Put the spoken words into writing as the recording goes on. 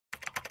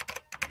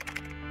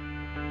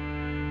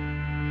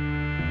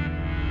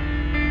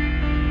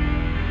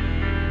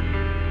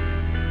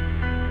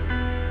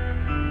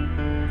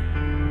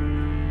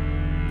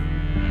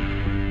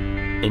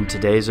In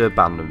today's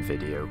Urbandoned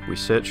video, we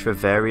search for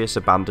various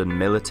abandoned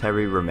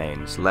military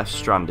remains left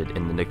stranded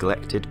in the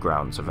neglected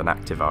grounds of an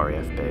active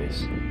RAF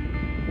base.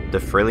 The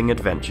thrilling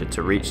adventure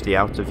to reach the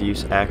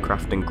out-of-use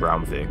aircraft and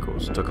ground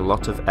vehicles took a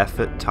lot of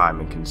effort, time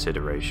and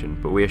consideration,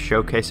 but we are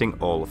showcasing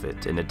all of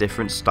it in a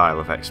different style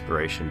of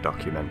exploration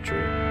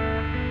documentary.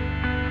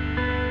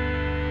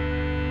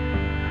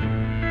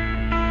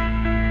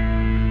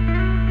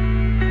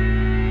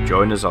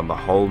 Join us on the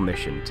whole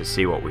mission to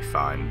see what we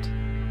find.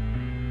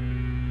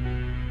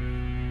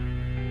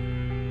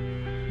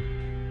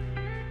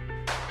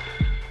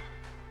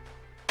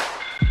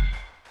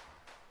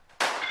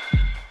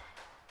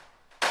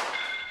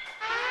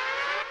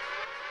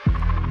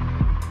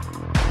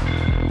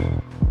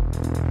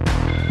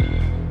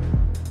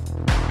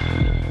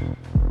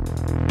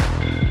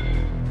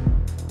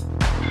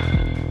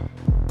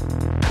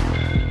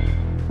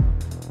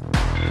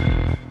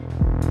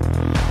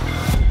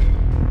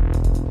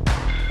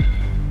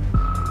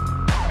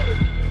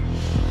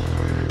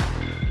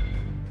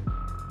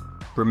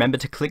 Remember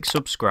to click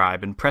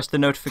subscribe and press the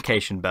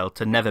notification bell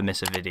to never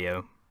miss a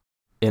video.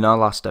 In our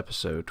last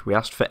episode, we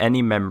asked for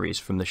any memories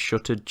from the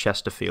shuttered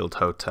Chesterfield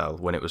Hotel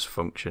when it was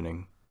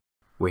functioning.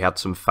 We had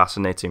some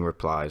fascinating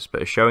replies,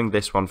 but are showing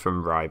this one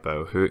from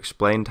Rybo, who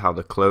explained how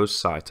the closed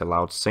site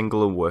allowed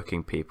single and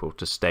working people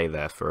to stay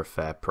there for a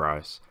fair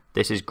price.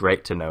 This is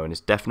great to know and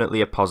is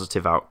definitely a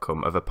positive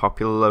outcome of a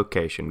popular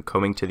location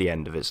coming to the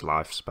end of its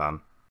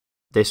lifespan.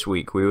 This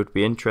week we would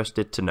be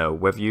interested to know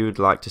whether you would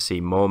like to see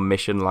more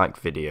mission-like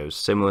videos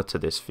similar to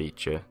this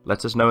feature.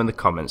 Let us know in the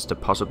comments to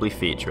possibly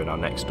feature in our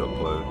next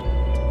upload.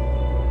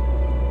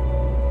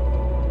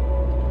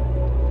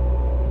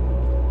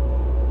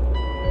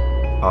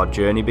 Our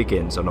journey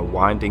begins on a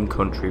winding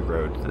country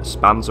road that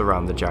spans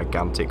around the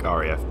gigantic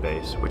RAF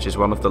base, which is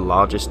one of the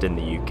largest in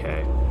the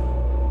UK.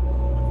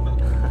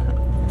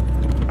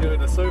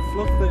 They're so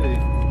fluffy.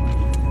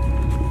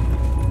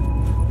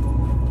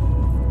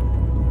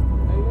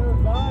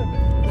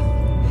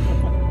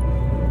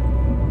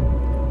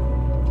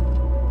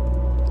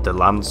 The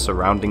land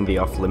surrounding the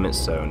off-limits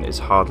zone is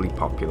hardly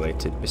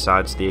populated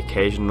besides the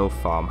occasional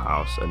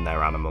farmhouse and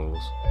their animals.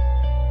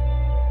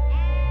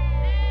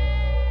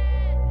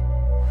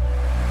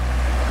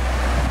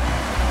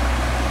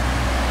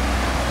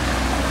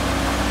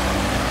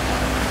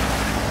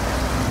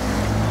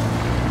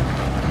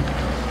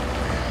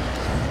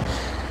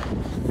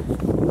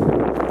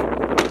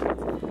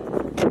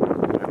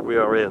 We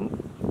are in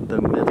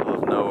the middle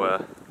of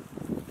nowhere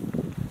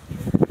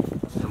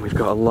and we've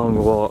got a long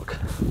walk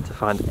to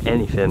find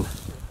anything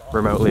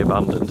remotely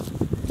abandoned.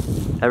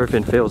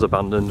 Everything feels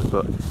abandoned,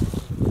 but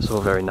it's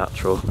all very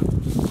natural.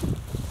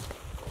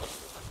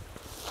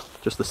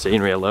 Just the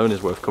scenery alone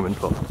is worth coming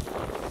for.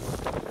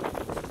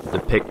 The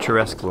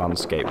picturesque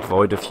landscape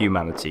void of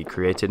humanity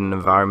created an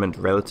environment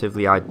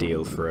relatively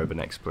ideal for urban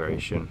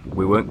exploration.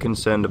 We weren't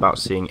concerned about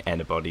seeing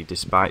anybody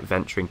despite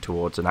venturing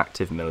towards an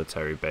active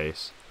military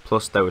base.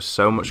 Plus there was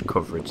so much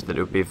coverage that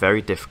it would be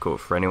very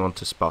difficult for anyone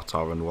to spot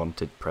our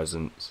unwanted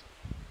presence.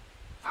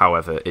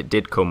 However, it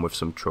did come with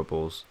some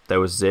troubles. There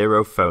was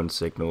zero phone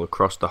signal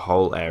across the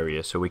whole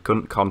area, so we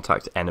couldn't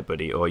contact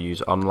anybody or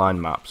use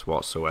online maps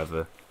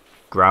whatsoever.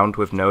 Ground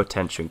with no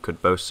attention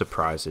could boast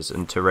surprises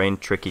and terrain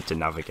tricky to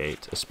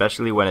navigate,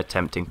 especially when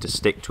attempting to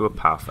stick to a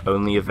path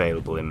only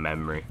available in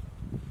memory.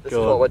 This is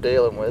what we're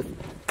dealing with.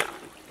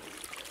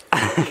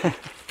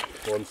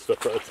 One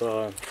step at a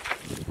time.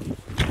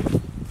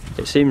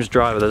 It seems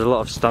dry, but there's a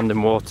lot of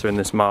standing water in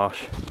this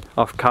marsh.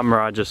 Off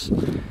camera I just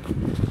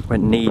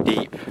went knee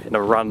deep in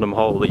a random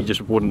hole that you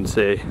just wouldn't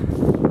see.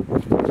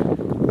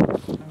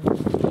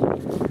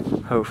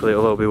 Hopefully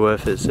it'll all be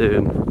worth it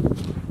soon.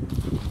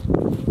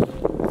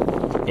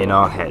 In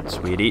our heads,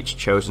 we had each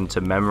chosen to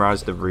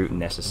memorise the route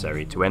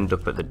necessary to end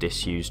up at the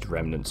disused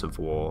remnants of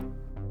war.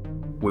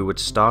 We would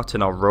start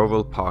in our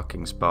rural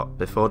parking spot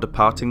before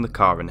departing the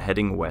car and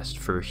heading west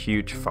through a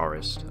huge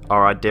forest.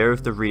 Our idea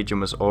of the region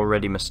was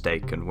already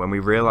mistaken when we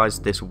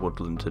realised this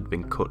woodland had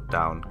been cut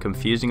down,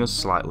 confusing us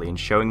slightly and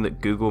showing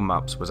that Google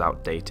Maps was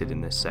outdated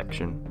in this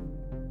section.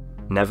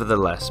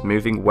 Nevertheless,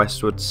 moving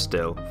westwards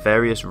still,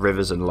 various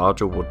rivers and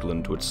larger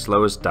woodland would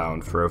slow us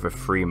down for over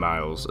 3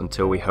 miles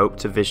until we hoped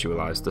to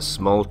visualise the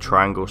small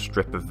triangle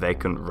strip of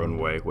vacant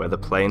runway where the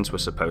planes were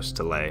supposed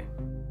to lay.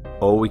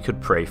 All we could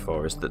pray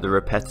for is that the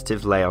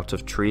repetitive layout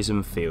of trees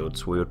and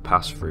fields we would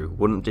pass through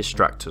wouldn't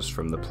distract us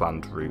from the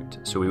planned route,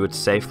 so we would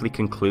safely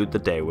conclude the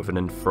day with an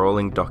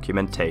enthralling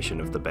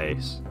documentation of the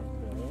base.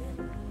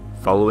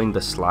 Following the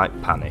slight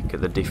panic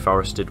at the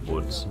deforested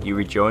woods, you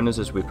rejoin us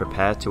as we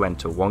prepare to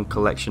enter one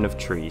collection of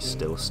trees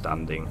still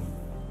standing.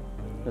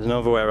 There's no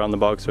other way around the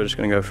bog, so we're just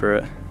going to go through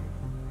it.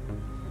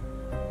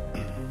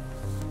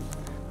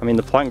 I mean,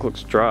 the plank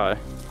looks dry.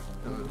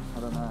 I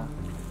don't know.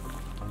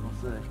 We'll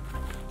see.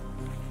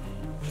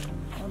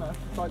 Oh no,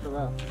 it's like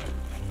around.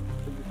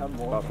 I think you can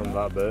walk. Apart from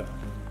that bit.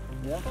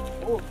 Yeah?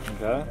 Oh.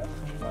 Okay.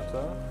 That's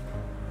that.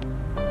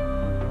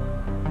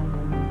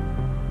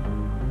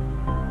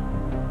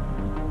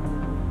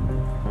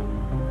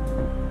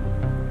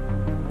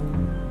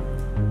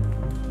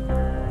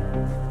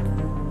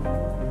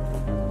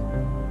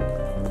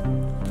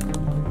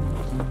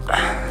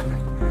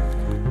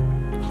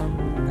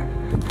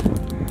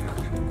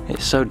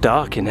 so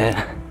dark in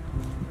here.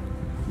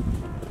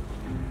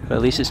 But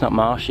at least it's not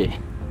marshy.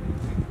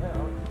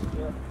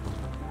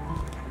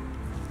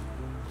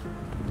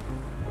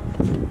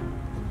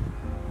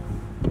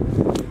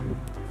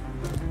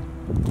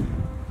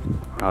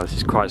 Wow, this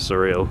is quite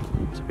surreal,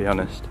 to be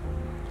honest.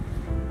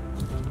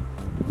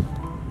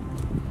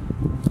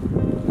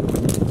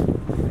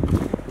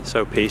 It's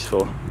so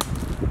peaceful.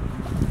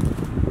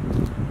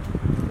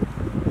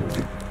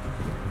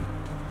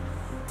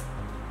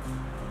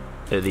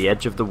 At the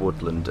edge of the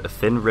woodland, a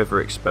thin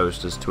river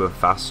exposed us to a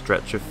vast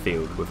stretch of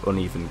field with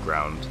uneven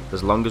ground.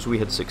 As long as we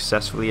had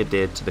successfully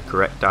adhered to the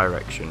correct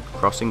direction,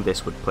 crossing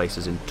this would place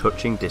us in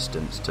touching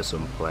distance to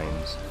some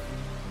plains.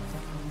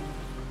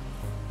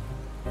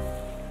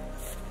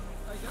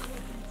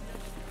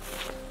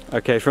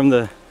 Okay, from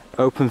the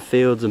open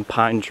fields and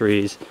pine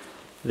trees,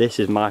 this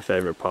is my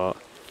favourite part.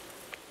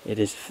 It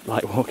is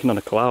like walking on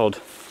a cloud.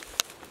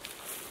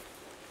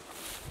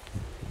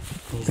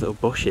 These little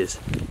bushes.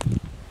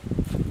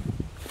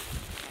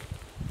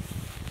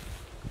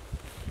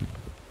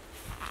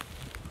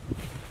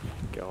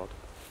 God.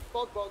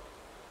 Bog, bog.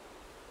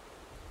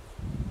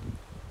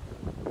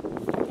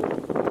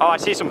 Oh, I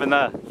see something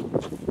there.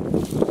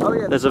 Oh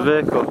yeah. There's a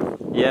vehicle.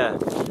 Yeah.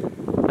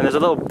 And there's a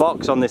little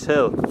box on this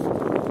hill.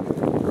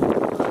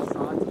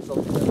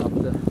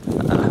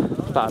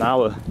 About an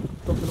hour.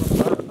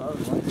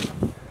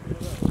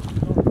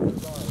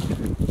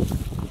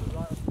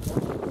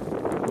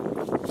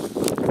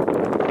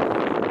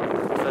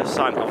 First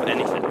sign of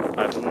anything.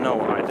 I have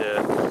no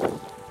idea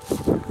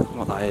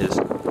what that is.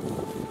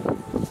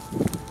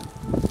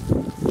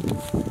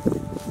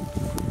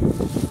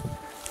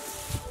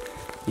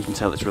 You can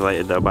tell it's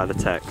related though by the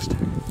text.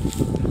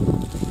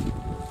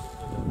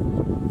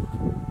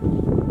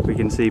 We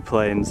can see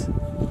planes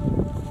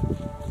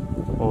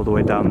all the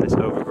way down this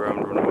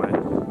overgrown runway.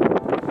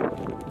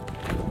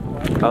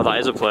 Oh, that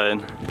is a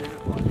plane.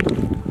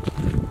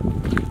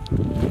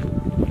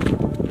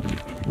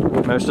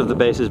 Most of the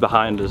base is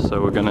behind us,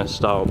 so we're gonna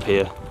start up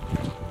here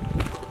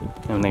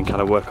and then kind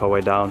of work our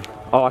way down.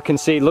 Oh, I can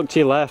see, look to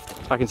your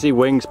left, I can see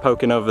wings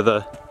poking over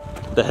the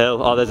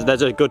hill. Oh,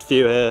 there's a good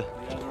view here.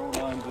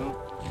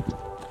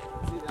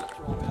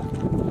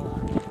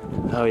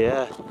 Oh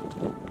yeah.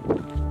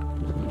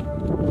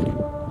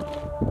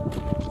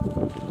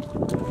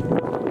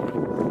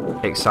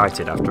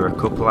 Excited after a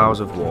couple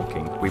hours of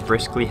walking, we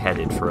briskly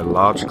headed for a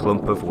large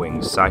clump of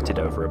wings sighted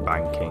over a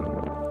banking.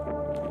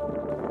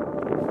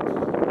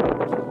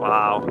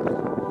 Wow.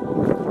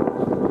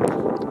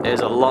 It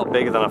is a lot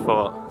bigger than I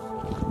thought.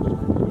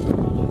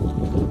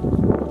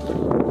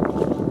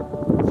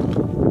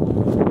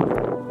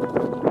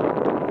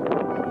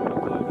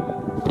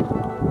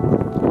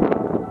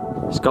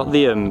 It's got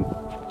the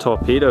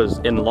torpedoes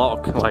in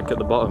lock, like at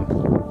the bottom,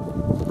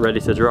 ready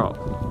to drop.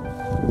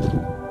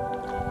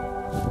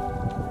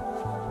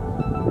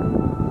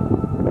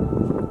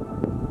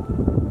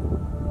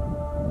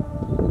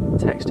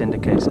 Text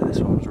indicates that this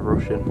one was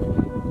Russian.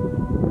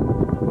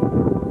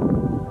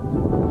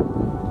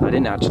 I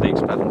didn't actually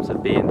expect them to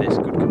be in this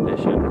good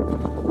condition.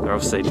 They're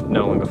obviously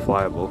no longer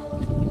flyable.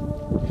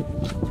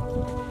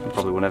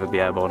 Probably will never be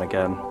airborne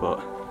again, but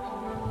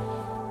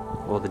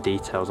all the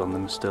details on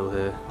them are still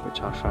here,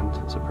 which I find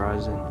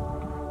surprising.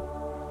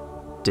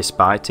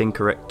 Despite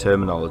incorrect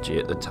terminology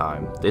at the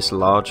time, this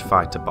large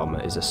fighter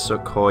bomber is a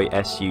Sukhoi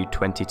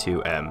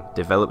Su-22M,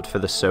 developed for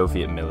the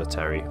Soviet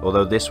military,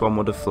 although this one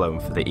would have flown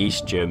for the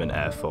East German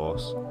Air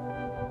Force.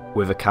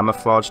 With a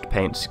camouflaged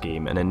paint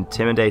scheme and an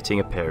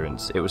intimidating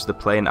appearance, it was the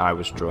plane I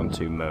was drawn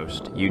to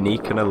most,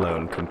 unique and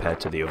alone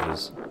compared to the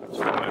others.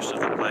 Most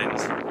of the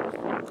planes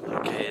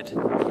located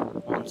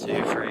 1,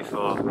 2, 3,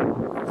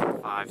 4,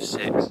 5,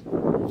 6.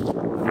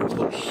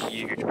 Look,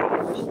 huge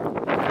bombs.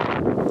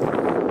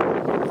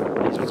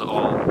 These ones are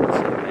all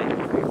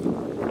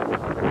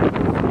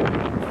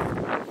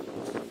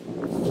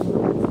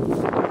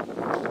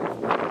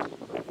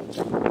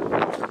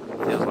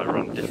feels like we're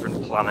on a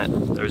different planet.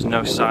 There is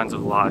no signs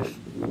of life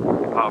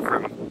apart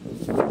from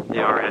the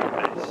RAF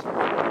base in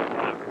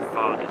a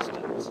far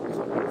distance.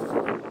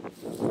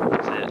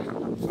 That's it.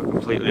 We're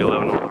completely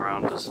alone all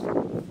around us.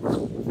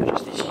 They're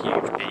just these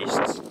huge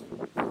beasts.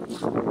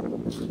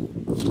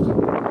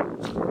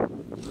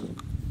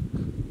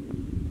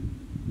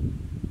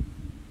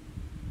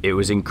 It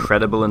was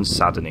incredible and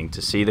saddening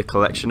to see the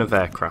collection of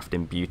aircraft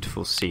in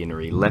beautiful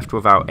scenery left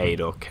without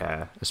aid or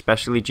care,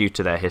 especially due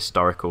to their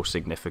historical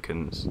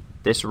significance.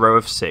 This row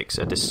of 6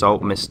 are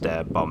Dassault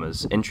Mystère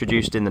bombers,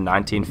 introduced in the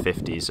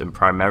 1950s and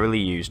primarily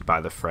used by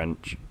the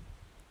French.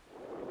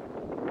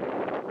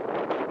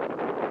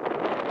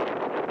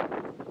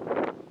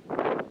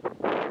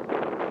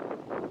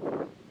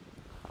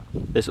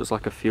 This looks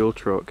like a fuel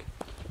truck.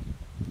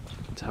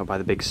 You can tell by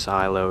the big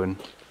silo and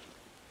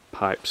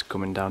pipes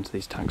coming down to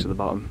these tanks at the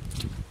bottom.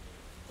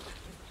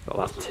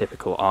 Got that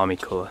typical army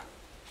colour.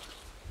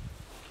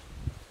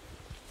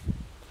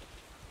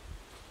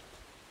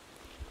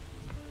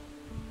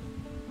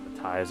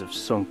 The tyres have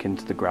sunk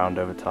into the ground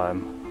over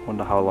time.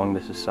 Wonder how long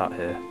this has sat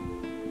here.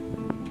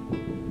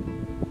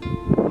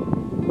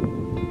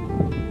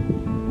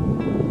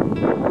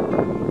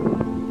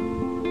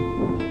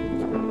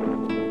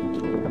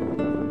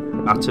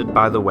 battered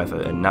by the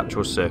weather and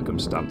natural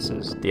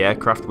circumstances, the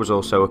aircraft was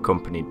also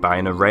accompanied by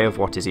an array of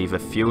what is either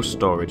fuel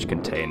storage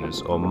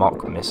containers or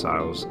mock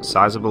missiles,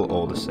 sizable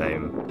all the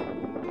same.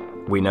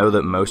 We know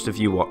that most of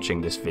you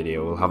watching this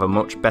video will have a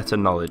much better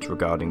knowledge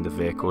regarding the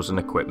vehicles and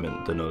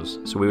equipment than us,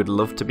 so we would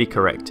love to be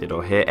corrected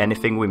or hear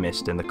anything we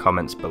missed in the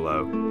comments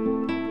below.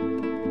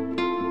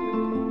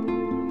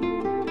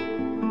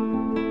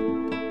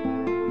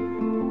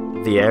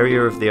 The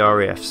area of the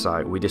RAF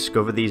site we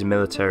discover these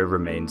military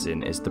remains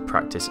in is the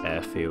practice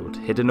airfield,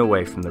 hidden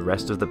away from the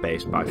rest of the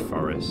base by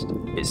forest.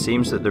 It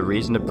seems that the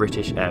reason a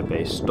British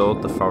airbase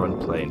stored the foreign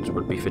planes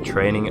would be for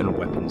training and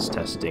weapons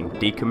testing,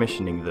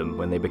 decommissioning them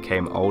when they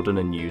became old and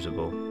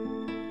unusable.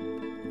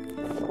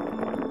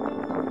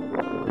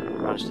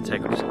 Managed to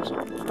take up some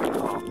sort of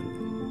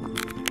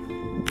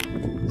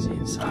see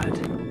inside.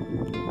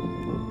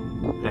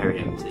 Very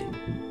empty.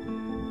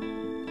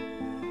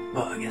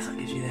 But I guess that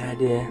gives you the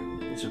idea.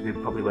 This would be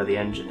probably where the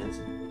engine is.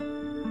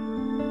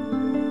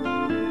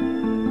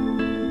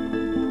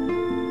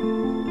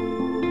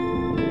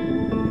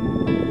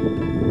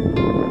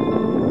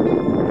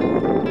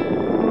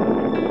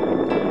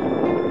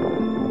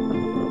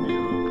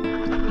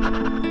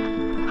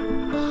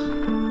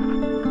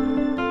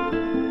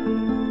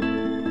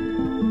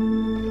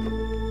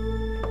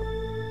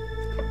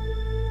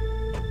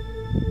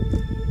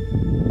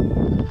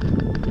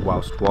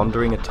 Whilst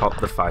wandering atop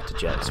the fighter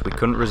jets, we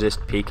couldn't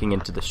resist peeking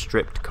into the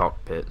stripped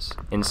cockpits.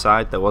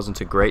 Inside there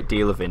wasn't a great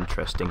deal of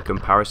interest in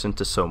comparison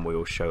to some we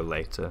will show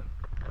later.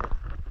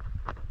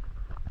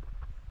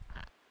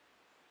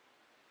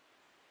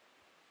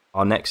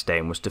 Our next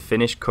aim was to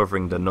finish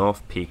covering the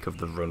north peak of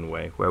the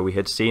runway, where we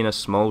had seen a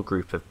small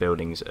group of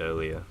buildings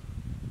earlier.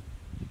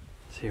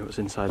 See what's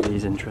inside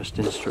these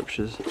interesting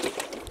structures.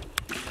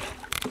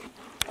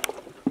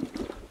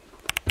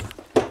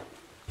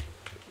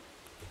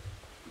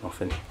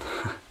 Nothing.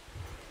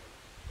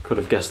 Could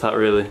have guessed that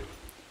really.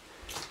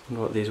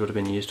 Wonder what these would have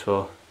been used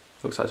for.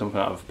 Looks like something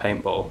out of a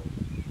paintball.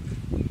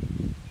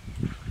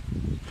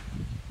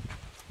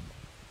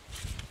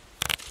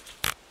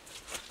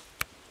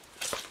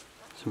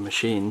 Some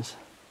machines.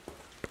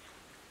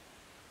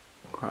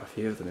 Quite a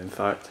few of them in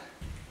fact.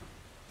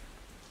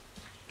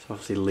 This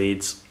obviously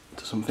leads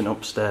to something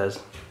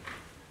upstairs.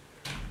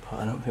 But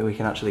I don't think we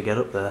can actually get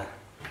up there.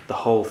 The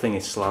whole thing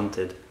is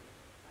slanted.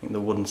 I think the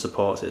wooden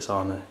supports it's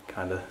on are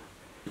kind of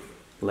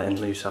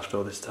letting loose after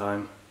all this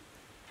time.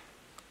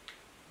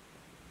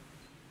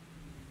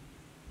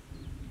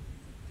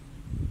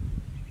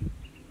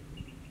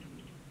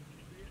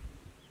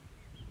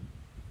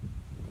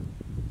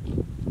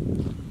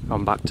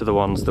 Gone back to the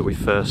ones that we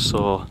first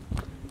saw.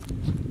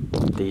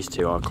 These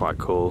two are quite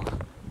cool.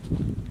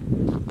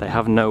 They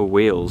have no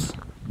wheels,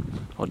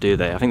 or do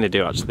they? I think they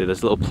do actually.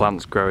 There's little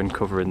plants growing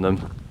covering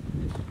them.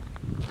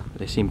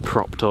 They seem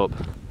propped up.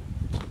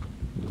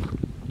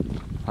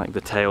 Like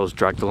the tails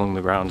dragged along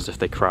the ground as if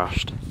they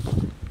crashed.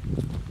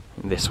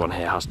 And this one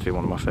here has to be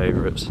one of my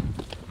favourites,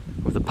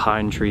 with the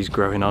pine trees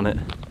growing on it,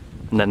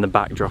 and then the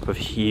backdrop of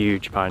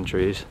huge pine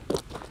trees.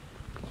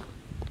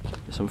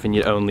 Something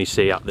you only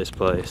see at this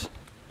place.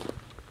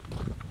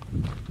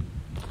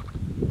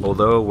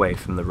 Although away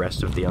from the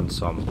rest of the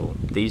ensemble,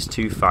 these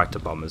two fighter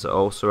bombers are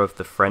also of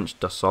the French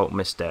Dassault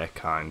Mystère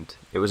kind.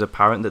 It was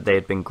apparent that they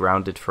had been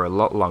grounded for a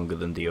lot longer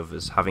than the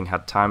others, having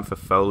had time for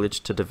foliage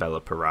to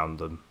develop around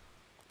them.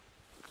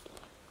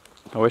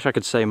 I wish I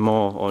could say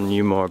more or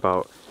knew more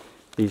about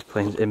these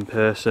planes in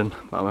person,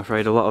 but I'm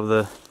afraid a lot of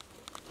the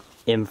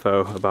info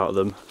about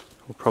them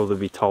will probably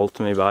be told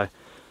to me by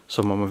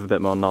someone with a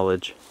bit more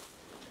knowledge,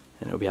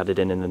 and it'll be added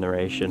in the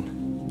narration.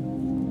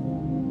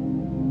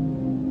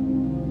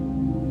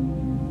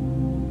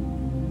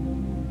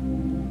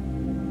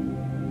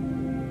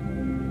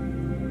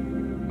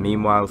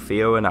 Meanwhile,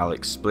 Theo and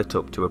Alex split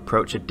up to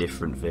approach a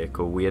different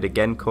vehicle we had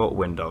again caught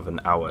wind of an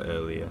hour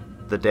earlier.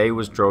 The day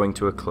was drawing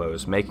to a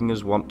close, making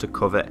us want to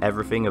cover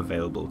everything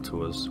available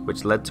to us,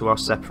 which led to our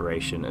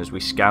separation as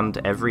we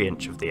scanned every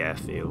inch of the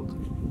airfield.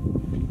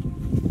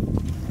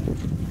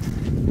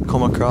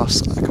 Come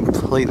across a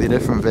completely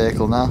different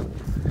vehicle now.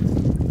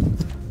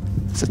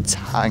 It's a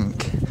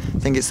tank. I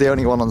think it's the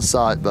only one on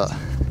site, but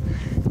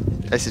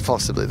this is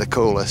possibly the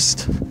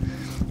coolest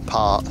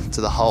part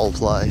to the whole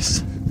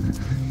place.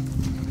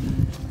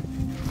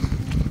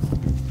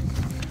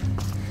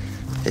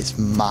 It's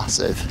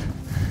massive.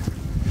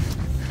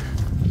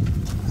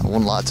 I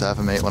wouldn't like to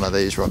ever meet one of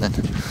these running.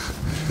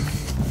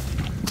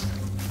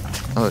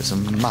 Oh, it's a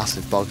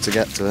massive bog to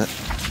get to it.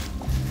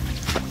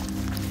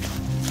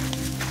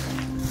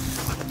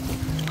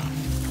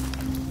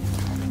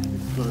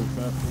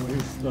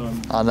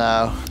 I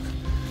know.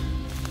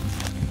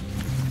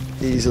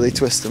 Easily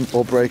twist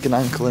or break an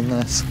ankle in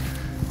this.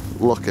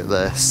 Look at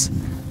this.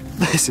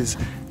 This is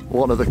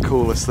one of the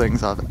coolest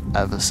things I've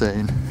ever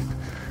seen.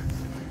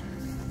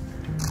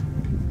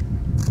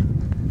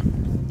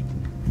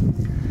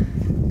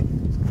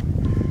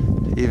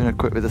 Even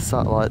equipped with a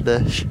satellite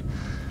dish.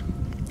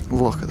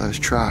 Look at those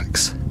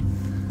tracks.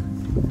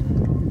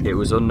 It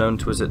was unknown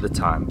to us at the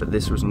time, but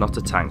this was not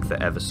a tank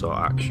that ever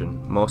saw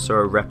action, more so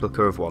a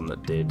replica of one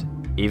that did.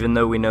 Even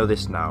though we know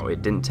this now,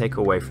 it didn't take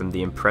away from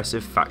the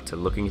impressive factor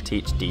looking at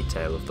each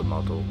detail of the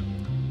model.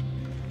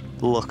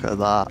 Look at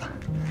that.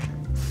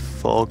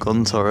 4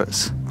 gun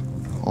turrets,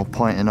 all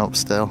pointing up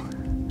still.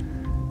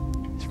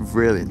 It's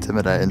really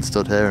intimidating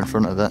stood here in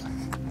front of it.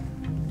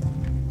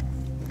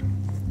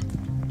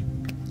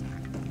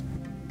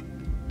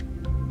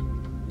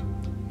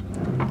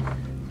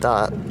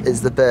 That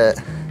is the bit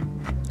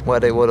where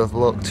they would have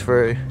looked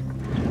through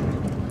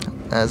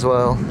as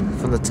well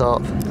from the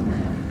top.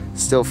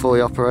 Still fully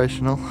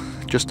operational,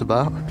 just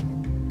about.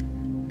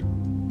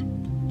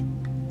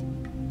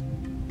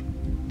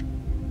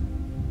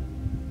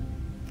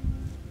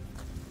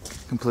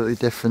 Completely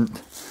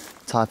different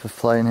type of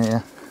plane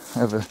here.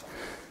 Over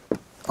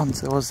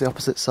onto the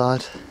opposite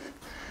side.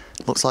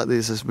 Looks like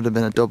these would have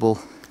been a double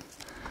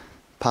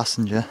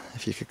passenger,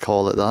 if you could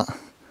call it that.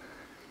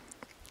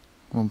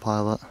 One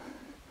pilot,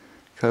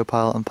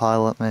 co-pilot and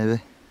pilot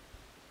maybe.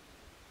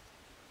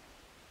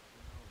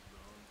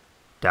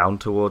 Down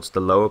towards the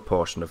lower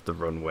portion of the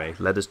runway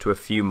led us to a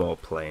few more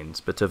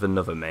planes, but of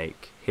another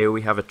make. Here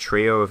we have a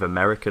trio of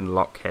American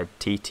Lockheed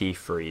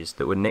TT-3s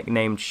that were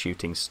nicknamed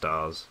Shooting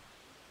Stars.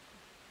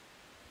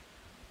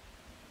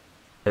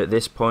 At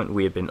this point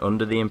we had been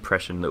under the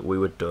impression that we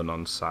were done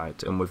on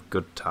site and with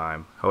good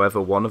time.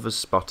 However, one of us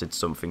spotted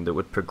something that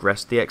would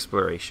progress the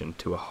exploration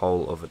to a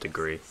whole other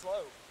degree.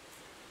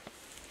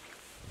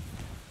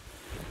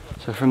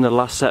 So from the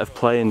last set of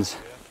planes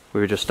we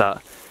were just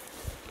at,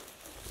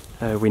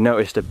 we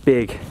noticed a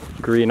big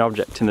green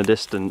object in the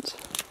distance,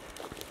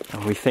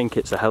 and we think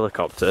it's a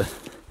helicopter,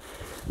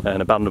 an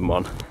abandoned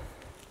one.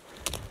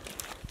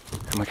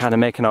 And we're kind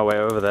of making our way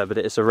over there, but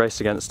it's a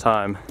race against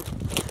time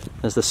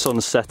as the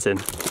sun's setting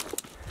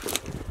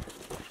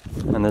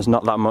and there's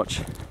not that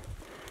much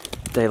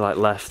daylight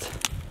left.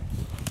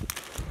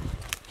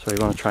 So we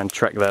want to try and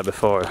trek there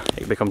before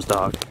it becomes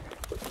dark.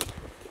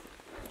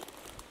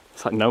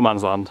 It's like no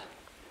man's land.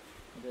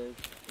 It is.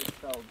 This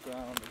fell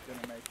ground is going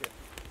to make it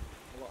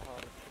a lot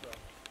harder to go.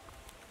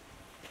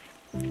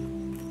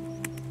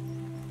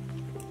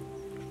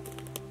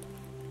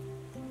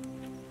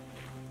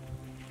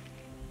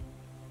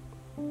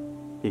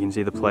 You can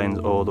see the planes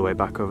all the way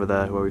back over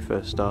there where we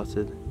first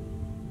started.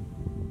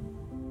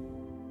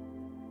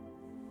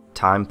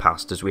 Time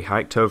passed as we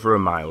hiked over a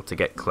mile to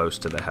get close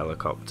to the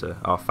helicopter,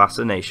 our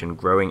fascination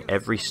growing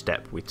every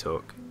step we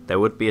took. There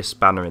would be a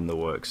spanner in the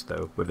works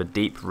though, with a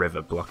deep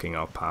river blocking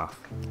our path.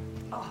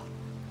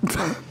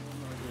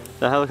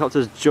 The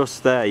helicopter's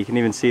just there, you can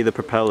even see the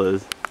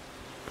propellers.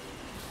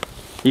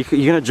 You're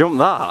gonna jump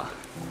that?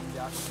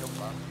 Yeah, I can jump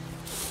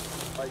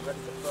that. Are you ready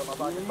to throw my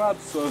bag? You're mad,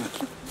 son.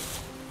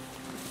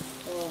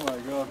 Oh my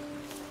god.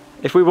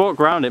 If we walk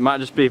round it might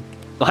just be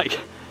like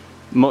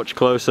much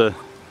closer.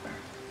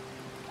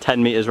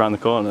 10 meters around the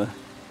corner.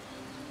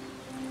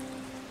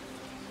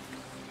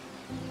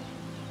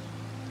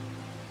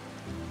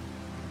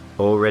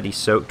 Already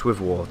soaked with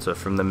water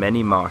from the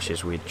many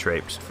marshes we'd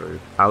traipsed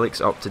through,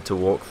 Alex opted to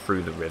walk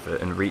through the river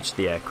and reach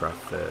the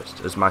aircraft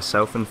first, as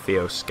myself and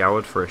Theo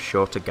scoured for a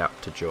shorter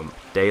gap to jump,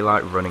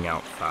 daylight running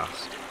out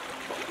fast.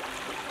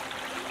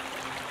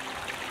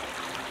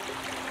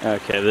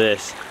 Okay,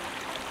 this.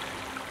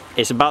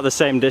 It's about the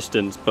same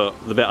distance, but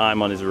the bit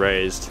I'm on is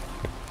raised.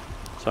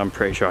 So I'm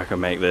pretty sure I can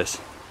make this.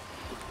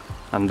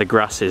 And the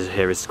grass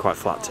here is quite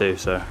flat too,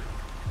 so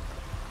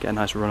get a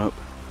nice run up.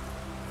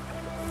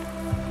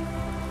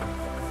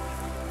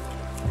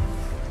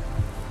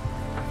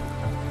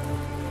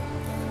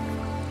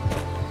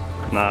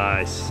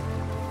 Nice.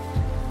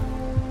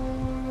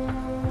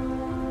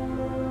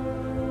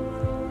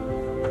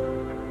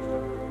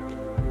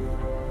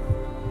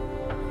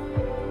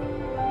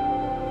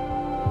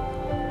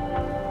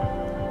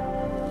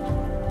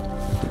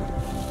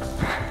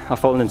 I've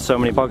fallen in so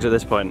many bogs at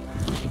this point,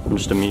 I'm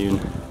just immune.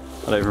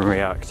 I don't even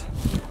react.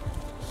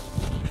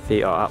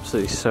 Feet are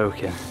absolutely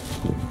soaking,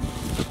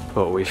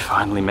 but we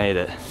finally made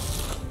it.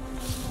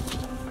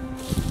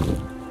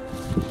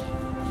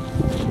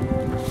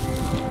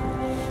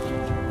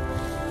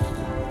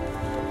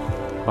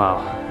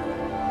 Wow.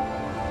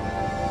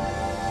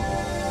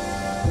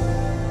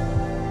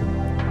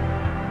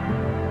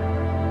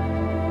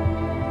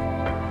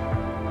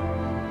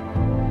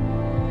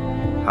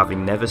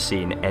 Having never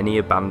seen any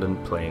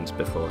abandoned planes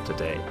before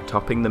today,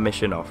 topping the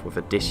mission off with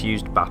a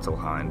disused battle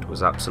hind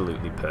was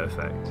absolutely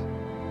perfect.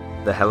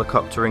 The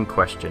helicopter in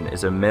question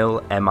is a MIL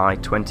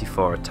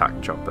Mi-24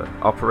 attack chopper,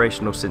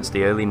 operational since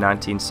the early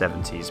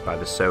 1970s by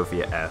the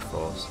Soviet Air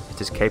Force. It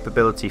has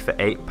capability for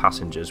 8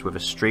 passengers with a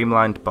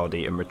streamlined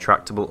body and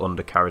retractable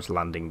undercarriage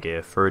landing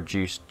gear for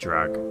reduced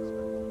drag.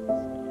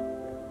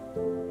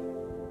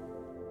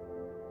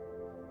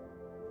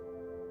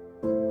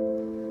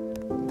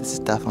 This is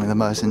definitely the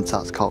most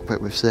intact cockpit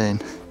we've seen.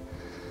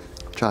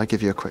 I'll try to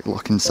give you a quick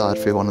look inside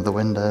through one of the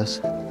windows.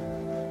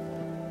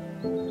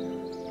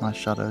 My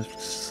shadow's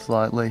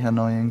slightly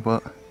annoying,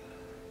 but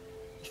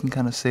you can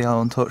kind of see how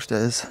untouched it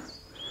is.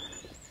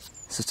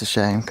 It's just a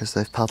shame because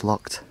they've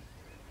padlocked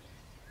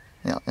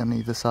yeah, on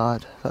either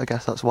side. I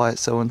guess that's why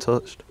it's so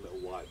untouched. Little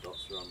white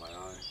dots around my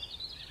eye.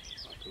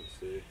 I can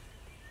see.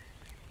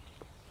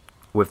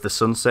 With the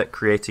sunset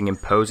creating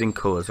imposing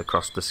colours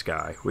across the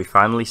sky, we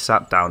finally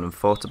sat down and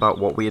thought about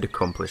what we had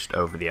accomplished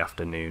over the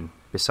afternoon.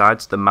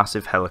 Besides the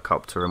massive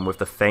helicopter and with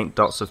the faint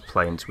dots of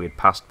planes we had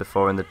passed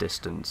before in the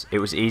distance, it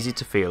was easy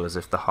to feel as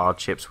if the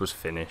hardships was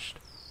finished.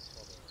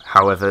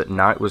 However,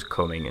 night was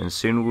coming and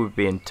soon we would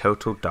be in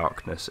total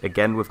darkness,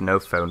 again with no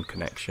phone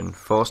connection,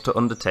 forced to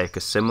undertake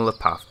a similar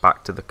path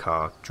back to the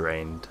car,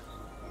 drained.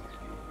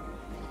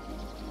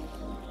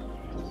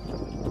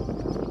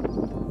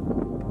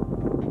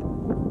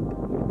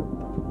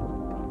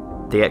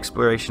 The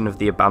exploration of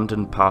the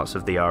abandoned parts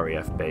of the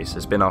RAF base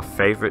has been our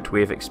favourite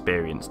we have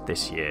experienced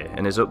this year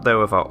and is up there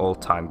with our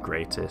all-time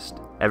greatest.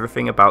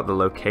 Everything about the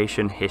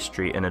location,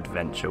 history and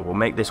adventure will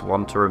make this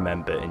one to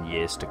remember in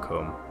years to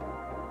come.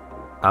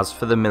 As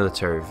for the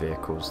military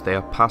vehicles, they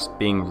are past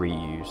being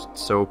reused,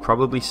 so will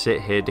probably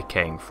sit here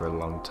decaying for a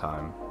long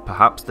time.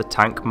 Perhaps the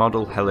tank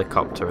model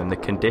helicopter and the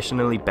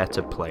conditionally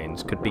better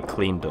planes could be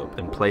cleaned up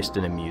and placed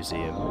in a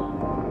museum.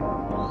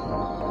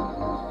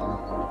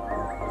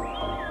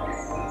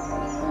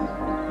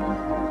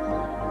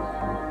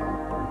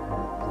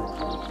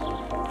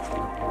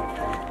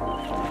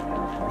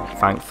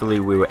 Thankfully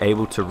we were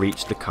able to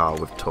reach the car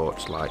with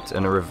torchlight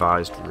and a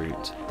revised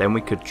route, then we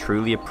could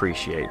truly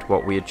appreciate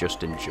what we had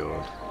just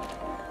endured.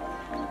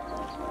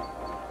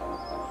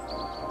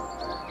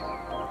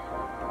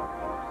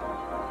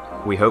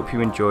 We hope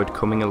you enjoyed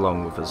coming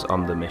along with us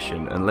on the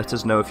mission and let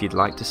us know if you'd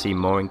like to see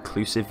more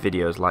inclusive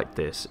videos like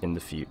this in the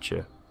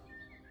future.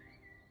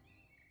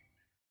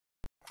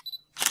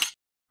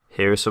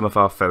 Here are some of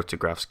our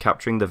photographs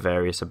capturing the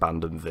various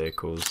abandoned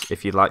vehicles.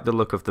 If you like the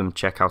look of them,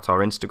 check out our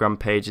Instagram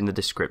page in the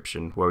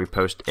description where we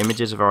post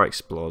images of our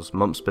explores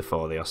months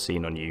before they are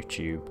seen on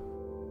YouTube.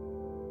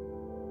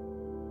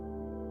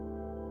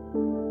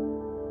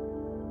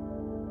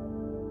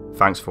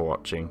 Thanks for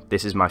watching.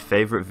 This is my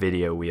favourite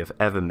video we have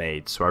ever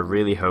made, so I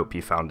really hope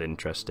you found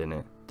interest in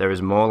it. There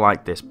is more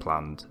like this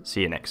planned.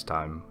 See you next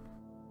time.